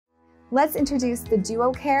Let's introduce the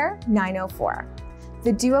DuoCare 904.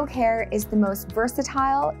 The DuoCare is the most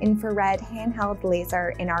versatile infrared handheld laser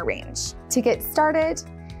in our range. To get started,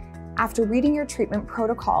 after reading your treatment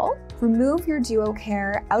protocol, remove your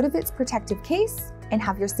DuoCare out of its protective case and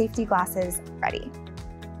have your safety glasses ready.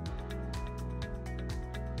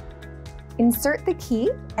 Insert the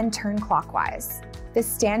key and turn clockwise. The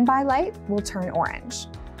standby light will turn orange.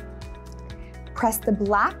 Press the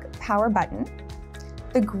black power button.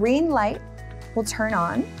 The green light will turn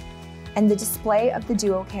on and the display of the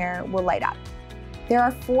DuoCare will light up. There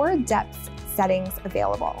are 4 depth settings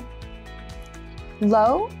available: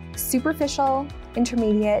 low, superficial,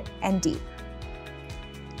 intermediate, and deep.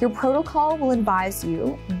 Your protocol will advise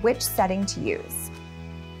you which setting to use.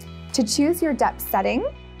 To choose your depth setting,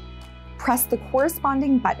 press the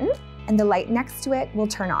corresponding button and the light next to it will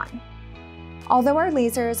turn on. Although our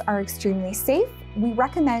lasers are extremely safe, we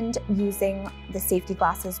recommend using the safety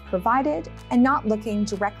glasses provided and not looking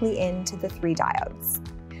directly into the 3 diodes.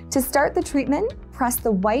 To start the treatment, press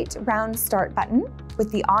the white round start button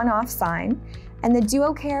with the on-off sign, and the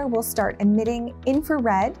DuoCare will start emitting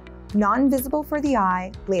infrared, non-visible for the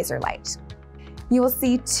eye, laser light. You will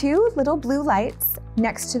see 2 little blue lights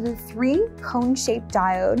next to the 3 cone-shaped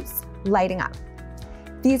diodes lighting up.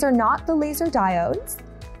 These are not the laser diodes.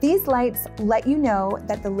 These lights let you know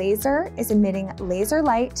that the laser is emitting laser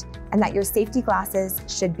light and that your safety glasses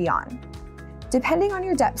should be on. Depending on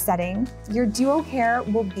your depth setting, your DuoCare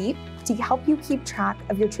will beep to help you keep track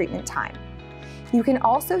of your treatment time. You can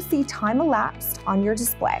also see time elapsed on your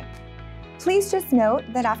display. Please just note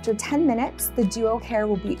that after 10 minutes, the DuoCare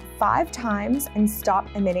will beep 5 times and stop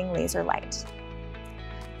emitting laser light.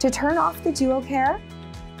 To turn off the DuoCare,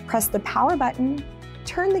 press the power button,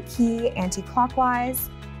 turn the key anti-clockwise,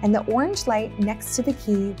 and the orange light next to the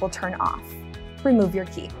key will turn off. Remove your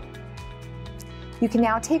key. You can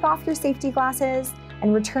now take off your safety glasses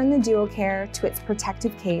and return the DuoCare to its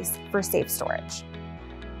protective case for safe storage.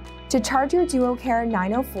 To charge your DuoCare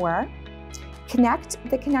 904, connect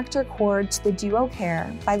the connector cord to the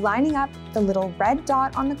DuoCare by lining up the little red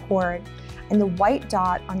dot on the cord and the white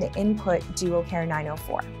dot on the input DuoCare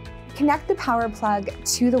 904. Connect the power plug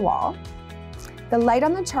to the wall. The light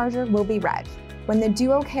on the charger will be red. When the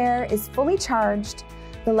DuoCare is fully charged,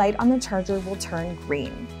 the light on the charger will turn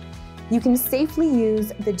green. You can safely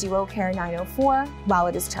use the DuoCare 904 while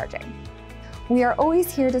it is charging. We are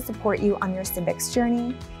always here to support you on your SYMBYX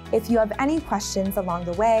journey. If you have any questions along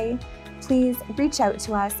the way, please reach out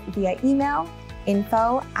to us via email,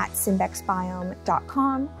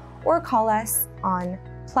 info@SYMBYXbiome.com, or call us on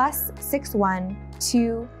 +61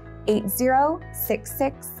 280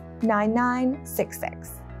 66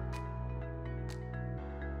 9966.